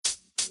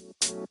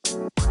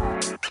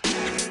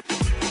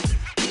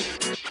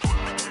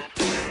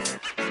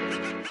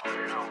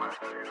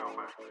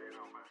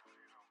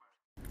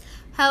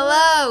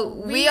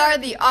Hello, we are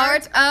the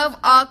Art of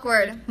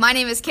Awkward. My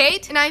name is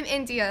Kate. And I'm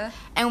India.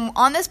 And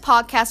on this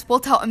podcast, we'll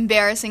tell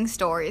embarrassing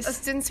stories.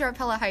 Students here at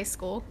Pella High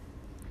School.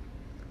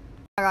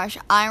 Oh my gosh,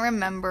 I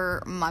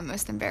remember my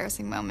most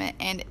embarrassing moment,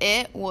 and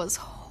it was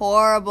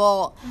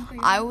horrible. Okay.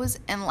 I was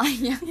in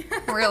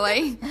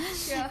really?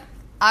 Yeah.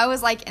 I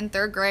was in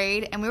 3rd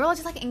grade, and we were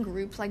just in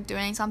groups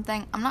doing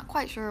something. I'm not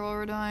quite sure what we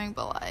were doing,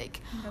 but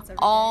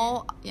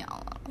all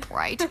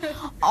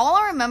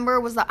I remember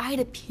was that I had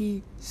to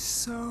pee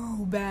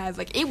so bad.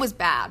 It was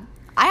bad.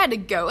 I had to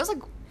go. It was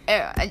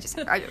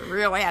I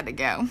really had to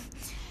go.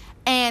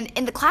 And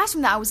in the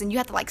classroom that I was in, you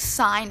had to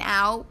sign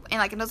out,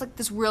 and it was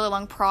this really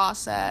long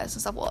process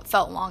and stuff. Well, it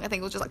felt long. I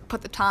think it was just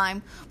put the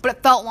time, but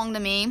it felt long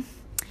to me.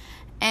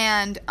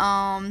 And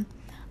I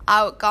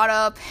got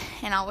up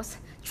and I was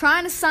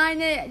trying to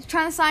sign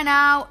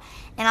out,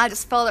 and I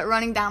just felt it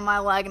running down my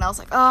leg, and I was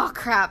like, oh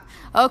crap.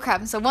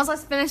 And so once I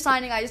finished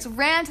signing, I just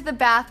ran to the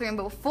bathroom,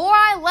 but before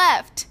I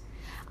left,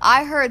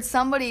 I heard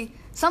some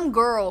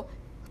girl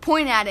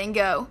point at it and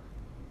go,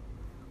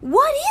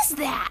 "What is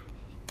that?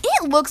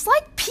 It looks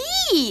like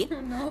pee." Oh,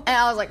 no. And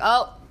I was like,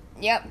 oh,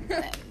 yep,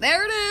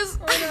 there it is.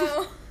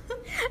 Oh no.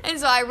 And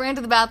so I ran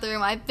to the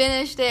bathroom, I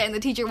finished it, and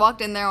the teacher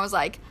walked in there and was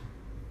like,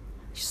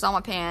 she saw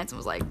my pants and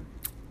was like,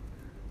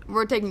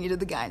 "We're taking you to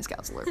the guidance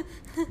counselor."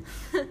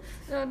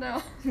 Oh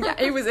no. Yeah,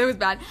 it was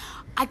bad.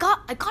 I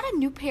got a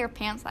new pair of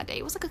pants that day.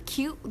 It was a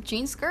cute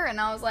jean skirt, and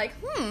I was like,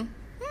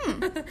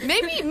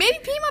 maybe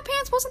peeing my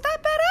pants wasn't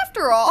that bad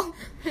after all.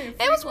 It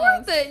was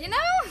worth it,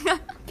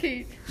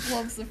 Kate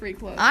loves the free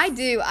clothes. I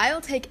do.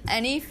 I'll take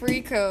any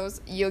free clothes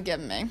you'll give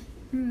me.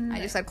 I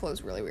just said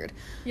clothes really weird.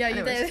 Yeah,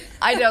 you did.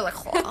 I did. I was like,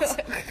 clothes.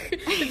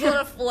 There's a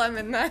lot of phlegm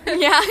in that.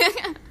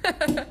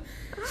 Yeah.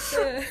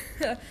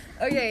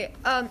 Okay,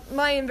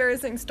 my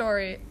embarrassing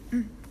story.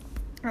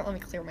 Let me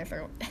clear my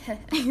throat.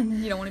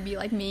 You don't want to be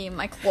like me in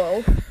my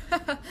clothes.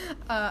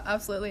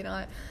 Absolutely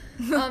not.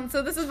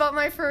 So this is about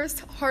my first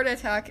heart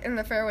attack in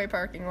the Fairway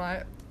parking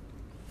lot.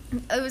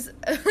 I was in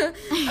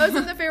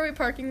the Fairway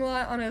parking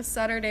lot on a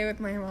Saturday with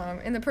my mom,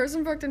 and the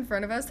person parked in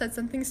front of us had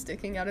something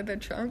sticking out of the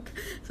trunk.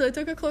 So I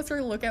took a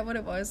closer look at what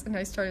it was, and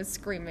I started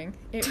screaming.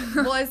 It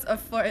was a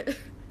foot.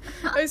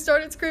 I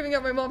started screaming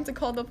at my mom to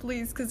call the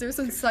police because there's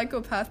some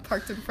psychopath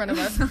parked in front of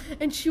us,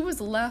 and she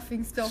was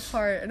laughing so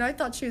hard, and I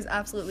thought she was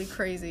absolutely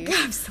crazy.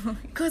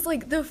 Absolutely. Because,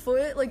 the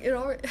foot, it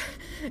already,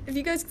 if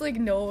you guys,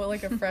 know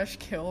what, a fresh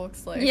kill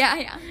looks like.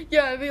 Yeah.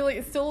 Yeah, I mean,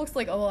 it still looks,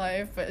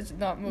 alive, but it's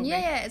not moving.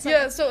 Yeah.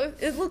 So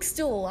it looks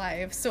still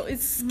alive, so it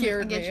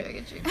scared me. I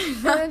get you.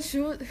 And she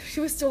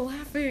was still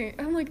laughing.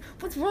 I'm like,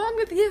 "What's wrong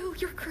with you?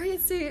 You're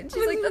crazy." And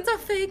she's like, "That's a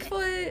fake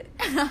foot."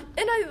 And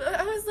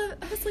I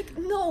was like,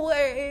 "No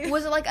way."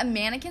 Was it a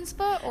mannequin's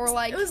foot or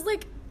It was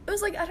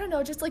I don't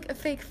know, just a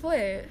fake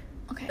foot.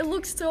 Okay. It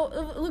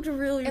looked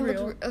really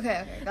real.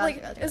 Okay.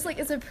 Gotcha.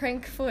 It's a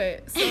prank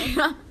foot.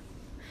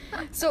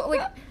 So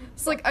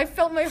I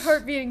felt my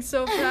heart beating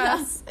so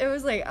fast. It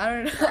was I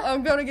don't know.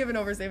 I'm gonna give an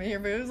overstatement here,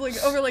 but it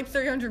was over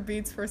 300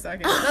 beats per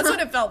second. That's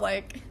what it felt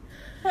like.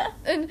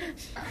 And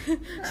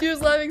she was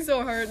laughing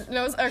so hard, and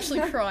I was actually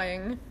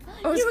crying.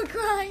 You were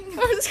crying.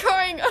 I was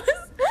crying. I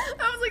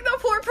was like, that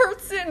poor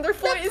person. Their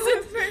foot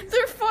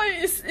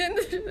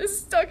is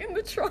stuck in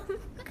the trunk.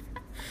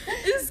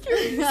 It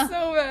scared me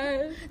so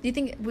bad. Did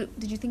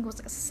you think it was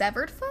a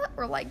severed foot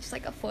or just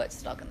a foot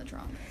stuck in the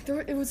trunk?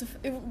 It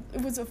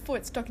was a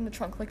foot stuck in the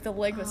trunk, the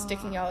leg was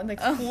sticking out, and they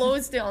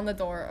closed it on the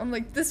door. I'm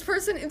like, this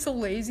person is the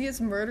laziest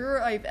murderer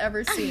I've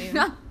ever seen.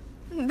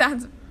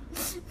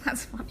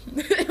 That's funny.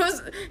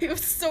 It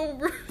was so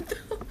rude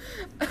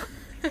though.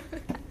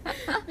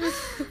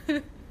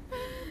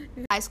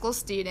 High school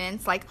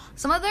students,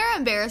 some of their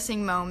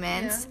embarrassing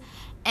moments. Yeah.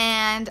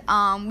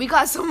 And we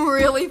got some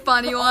really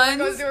funny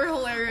ones. Oh my God, they were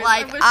hilarious.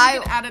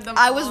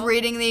 I was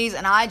reading these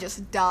and I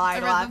just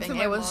died laughing.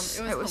 It was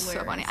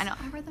so funny. I know.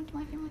 I read them to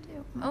my family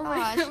too. Oh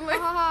my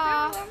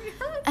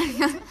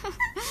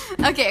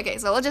gosh. Okay.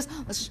 So let's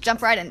just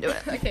jump right into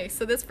it. Okay.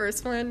 So this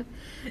first one,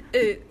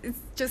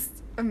 it's just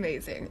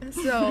amazing.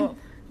 So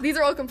these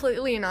are all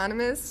completely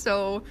anonymous.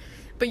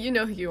 But you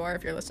know who you are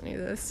if you're listening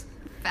to this.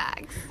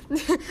 Facts.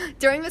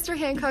 During Mr.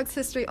 Hancock's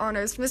history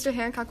honors, Mr.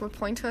 Hancock would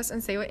point to us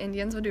and say what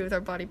Indians would do with our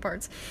body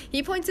parts.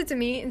 He pointed to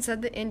me and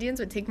said that Indians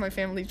would take my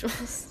family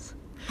jewels.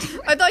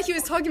 I thought he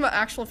was talking about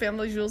actual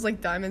family jewels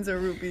like diamonds or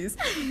rubies,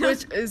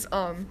 which is,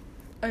 I'm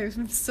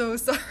so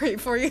sorry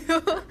for you.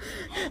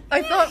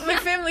 I thought my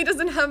family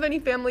doesn't have any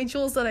family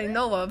jewels that I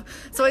know of.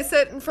 So I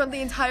said in front of the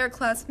entire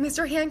class,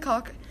 "Mr.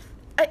 Hancock,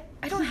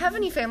 I don't don't have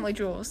any family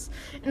jewels.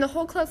 And the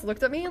whole class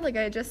looked at me like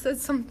I had just said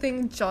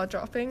something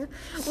jaw-dropping.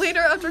 Later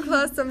after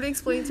class, somebody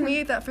explained to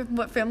me that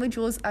what family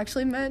jewels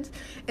actually meant,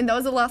 and that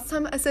was the last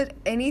time I said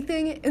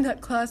anything in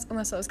that class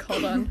unless I was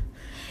called on.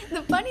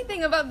 The funny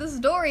thing about this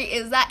story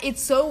is that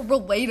it's so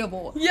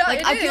relatable. Yeah,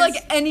 like, I feel like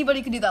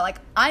anybody could do that. Like,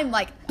 I'm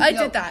like, I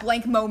did that.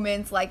 Blank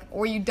moments, like,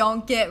 where you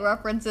don't get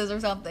references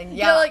or something.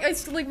 Yeah, like,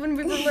 like when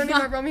we were learning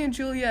about Romeo and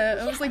Juliet,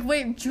 I was like,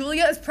 wait,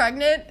 Julia is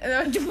pregnant? And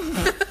I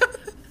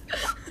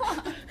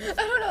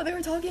don't know, they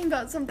were talking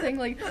about something,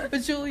 like,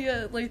 with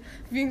Julia, like,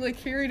 being, like,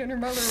 carried in her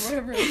mother or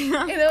whatever. And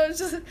I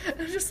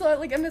just thought,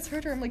 like, I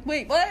misheard her. I'm like,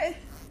 wait, what?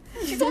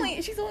 She's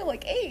only,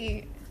 like,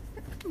 8.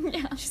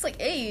 Yeah. She's like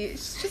 8.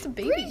 She's just a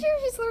baby. Pretty sure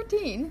she's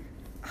 13.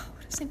 Oh,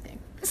 same thing.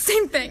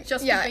 Same thing.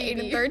 Just yeah, a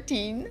baby. 8 and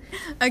 13.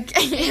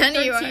 Okay,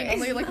 anyway. 13,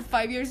 only like a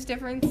 5 years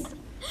difference.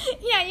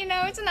 Yeah, you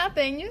know, it's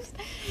nothing. Just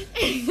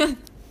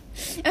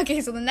okay,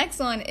 so the next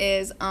one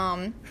is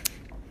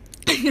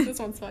This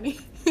one's funny.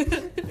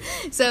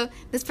 So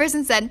this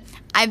person said,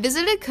 I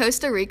visited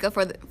Costa Rica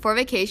for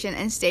vacation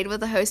and stayed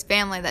with a host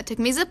family that took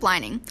me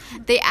ziplining.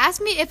 They asked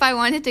me if I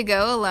wanted to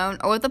go alone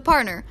or with a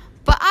partner,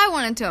 but I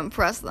wanted to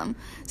impress them.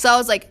 So I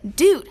was like,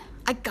 dude,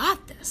 I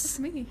got this. That's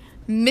me.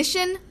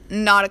 Mission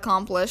not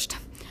accomplished.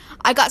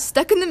 I got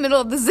stuck in the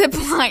middle of the zip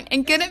line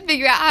and couldn't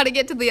figure out how to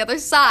get to the other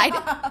side.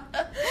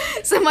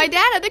 So my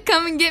dad had to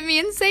come and get me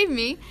and save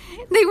me.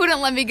 They wouldn't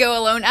let me go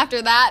alone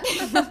after that.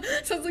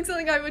 Sounds like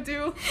something I would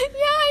do. Yeah,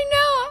 I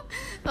know.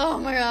 Oh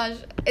my gosh.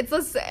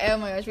 Oh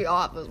my gosh, we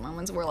all have those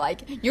moments where,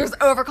 like, you're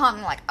just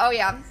overconfident, like, oh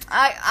yeah,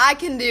 I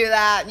can do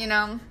that, you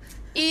know.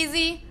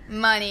 Easy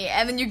money.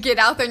 And then you get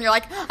out there and you're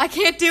like, I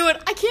can't do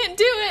it.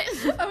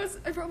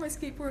 I brought my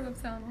skateboard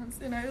uptown once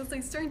and I was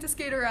like starting to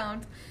skate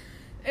around.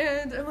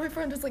 And my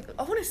friend was like,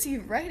 I want to see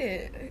you ride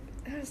it.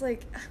 And I was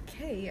like,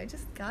 okay, I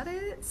just got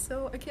it,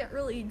 so I can't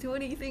really do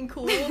anything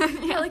cool.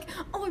 Yeah. Like,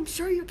 oh, I'm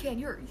sure you can.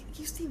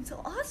 You seem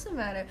so awesome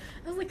at it.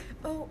 I was like,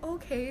 oh,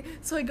 okay.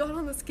 So I got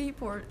on the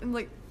skateboard and,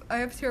 like, I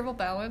have terrible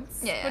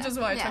balance, which is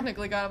why I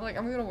technically got it. I'm like,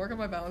 I'm going to work on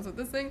my balance with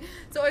this thing.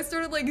 So I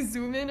started, like,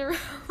 zooming around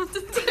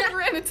and I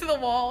ran into the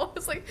wall. I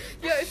was like,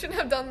 yeah, I shouldn't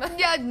have done that.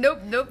 Yeah,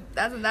 nope.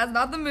 That's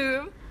not the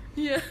move.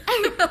 Yeah.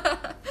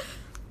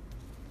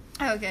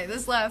 Okay,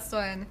 this last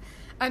one.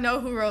 I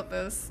know who wrote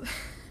this.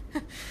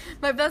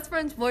 My best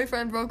friend's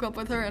boyfriend broke up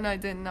with her and I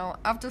didn't know.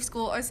 After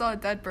school, I saw a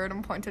dead bird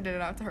and pointed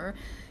it out to her.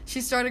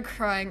 She started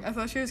crying. I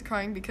thought she was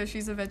crying because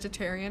she's a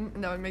vegetarian,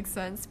 and that would make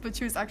sense, but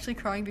she was actually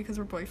crying because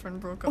her boyfriend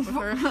broke up with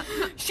her.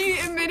 She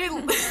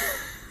admitted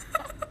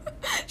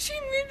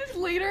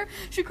later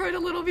she cried a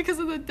little because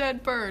of the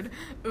dead bird.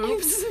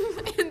 Oops.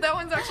 And that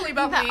one's actually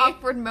about that me.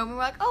 awkward moment, we're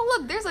like, oh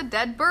look, there's a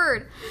dead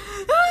bird.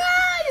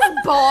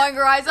 Just bawling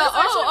her eyes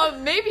out.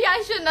 Maybe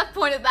I shouldn't have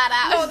pointed that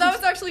out. No,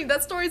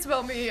 that story's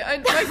about me.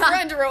 My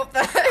friend wrote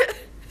that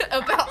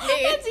about me.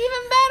 It's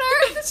even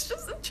better. It's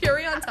just a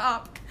cherry on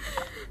top.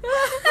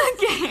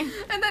 Okay.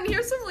 And then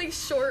here's some, like,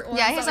 short ones.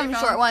 Yeah, here's some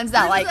short ones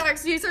that,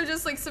 these are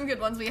just, like, some good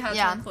ones we had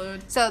to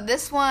include. So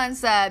this one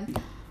said,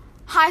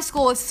 high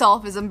school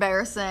itself is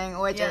embarrassing,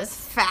 which is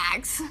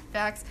facts.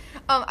 Facts.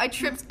 I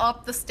tripped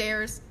up the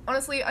stairs.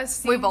 Honestly,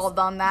 we've all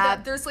done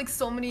that. There's, like,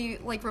 so many,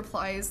 like,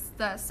 replies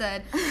that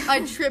said,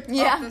 I tripped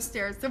up the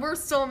stairs. There were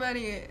so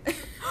many.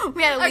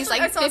 We had at least,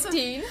 like,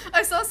 15.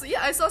 I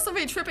saw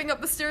somebody tripping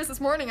up the stairs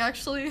this morning,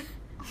 actually.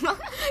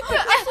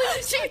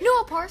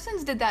 Noah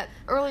Parsons did that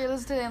earlier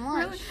this day in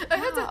lunch.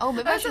 Really?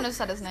 Maybe I shouldn't have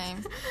said his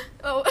name.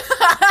 Oh.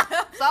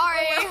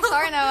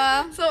 Sorry,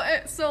 Noah.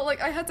 So like,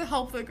 I had to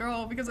help the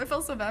girl because I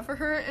felt so bad for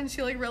her, and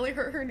she, like, really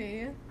hurt her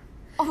knee.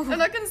 Oh, I'm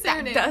not gonna say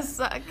her name. That does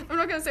suck. I'm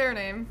not gonna say her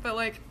name, but,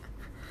 like,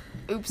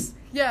 oops.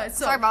 Yeah.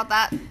 So, sorry about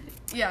that.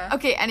 Yeah.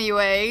 Okay,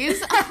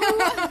 anyways.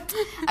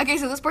 Okay,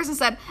 so this person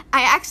said,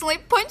 I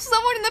accidentally punched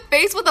someone in the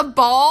face with a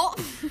ball.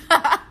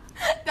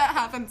 That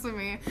happened to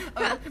me.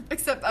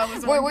 Except I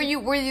was. Were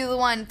you the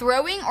one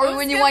throwing, or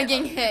were you the one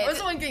getting hit? I was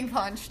the one getting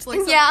punched. Like,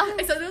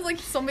 except it was like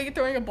somebody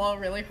throwing a ball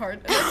really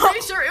hard. And I'm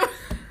pretty sure it was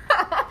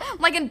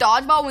like in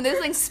dodgeball when this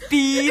thing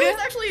speed. It was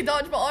actually a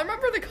dodgeball. I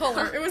remember the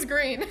color. It was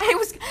green.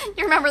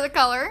 You remember the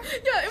color?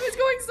 Yeah, it was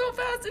going so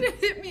fast and it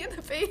hit me in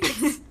the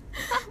face.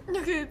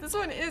 Okay, this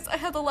one is, I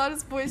had the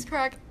loudest voice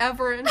crack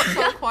ever in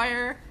show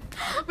choir.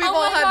 We've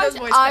all had those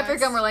voice cracks. I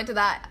freaking relate to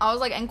that. I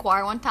was, like, in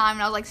choir one time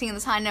and I was, like, singing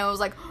this high note. I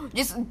was like,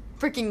 just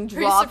freaking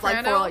dropped,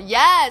 like, for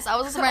yes, I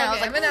was a soprano. Okay, I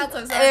was like, I'm an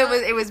alto, so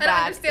it was bad.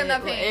 I understand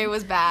that pain. It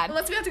was bad.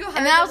 Unless we have to go higher.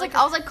 And then I was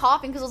like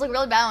coughing because it was, like,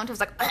 really bad. And I was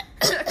like,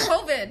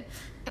 COVID.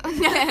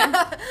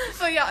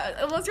 So yeah,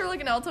 unless you're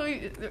like an alto,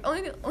 the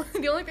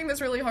only thing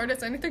that's really hard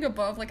is anything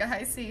above like a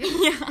high C.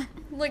 Yeah.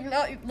 Like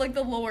not like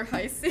the lower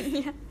high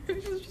C. Yeah.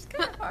 It's just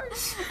kind of hard.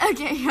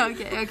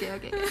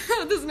 Okay.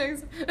 This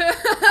next.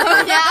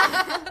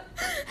 Yeah.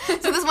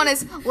 So this one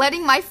is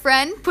letting my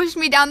friend push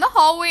me down the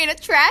hallway in a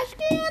trash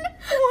can.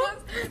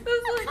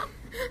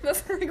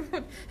 That's like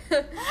what?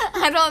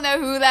 I don't know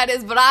who that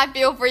is, but I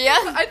feel for you.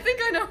 I think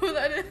I know who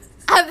that is.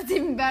 That's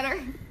even better.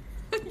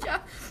 Yeah.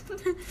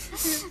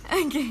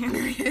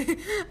 Okay.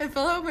 I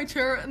fell out of my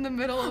chair in the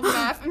middle of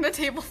math and the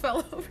table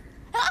fell over.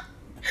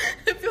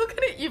 I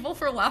evil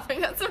for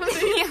laughing at some of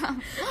these. Yeah.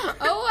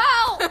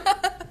 Oh,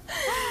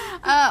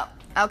 wow.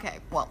 Okay,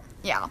 well,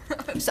 yeah.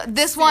 So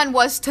this one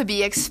was to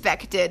be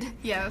expected.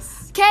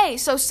 Yes. Okay,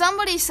 so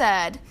somebody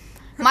said,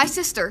 my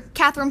sister,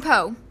 Catherine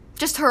Poe.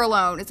 Just her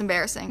alone. It's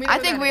embarrassing. I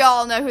think we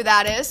all know who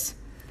that is.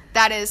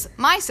 That is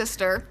my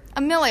sister,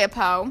 Amelia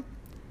Poe.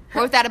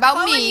 Wrote that about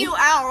Calling me. you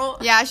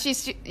out. Yeah,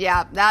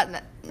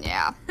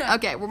 yeah.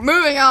 Okay, we're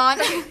moving on.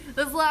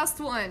 This last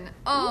one.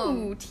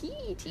 Ooh,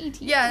 tea.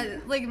 Yeah,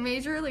 like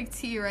major like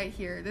tea right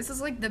here. This is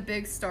like the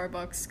big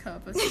Starbucks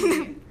cup of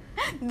tea.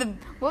 What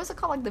was it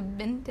called? Like the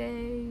venti?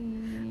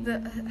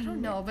 I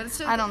don't know, but it's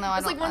just, I don't know.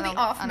 It's like one of the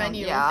off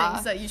menu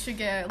things that you should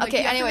get. Like,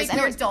 okay, you have to make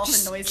more dolphin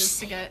just noises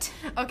to get.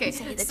 Okay,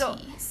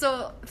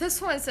 so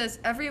this one says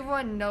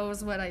everyone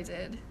knows what I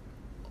did.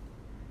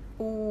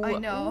 Ooh, I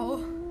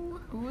know. Ooh,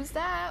 who's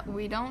that?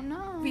 We don't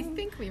know. We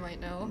think we might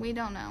know. We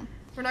don't know.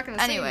 We're not gonna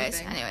say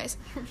anything. Anyways.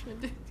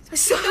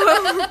 So,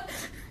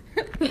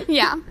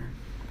 yeah.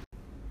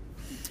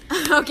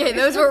 Okay,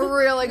 those were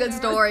really good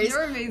stories.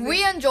 You're amazing.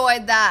 We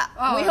enjoyed that.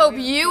 We hope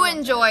you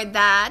enjoyed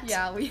that.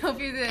 Yeah, we hope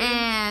you did.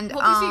 And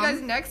hope to see you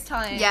guys next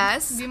time.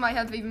 Yes. We might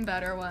have even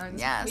better ones.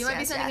 Yes. We might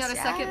be sending out a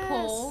second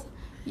poll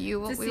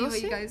to see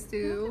what you guys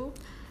do.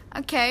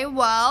 Okay,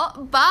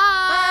 well,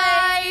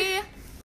 bye.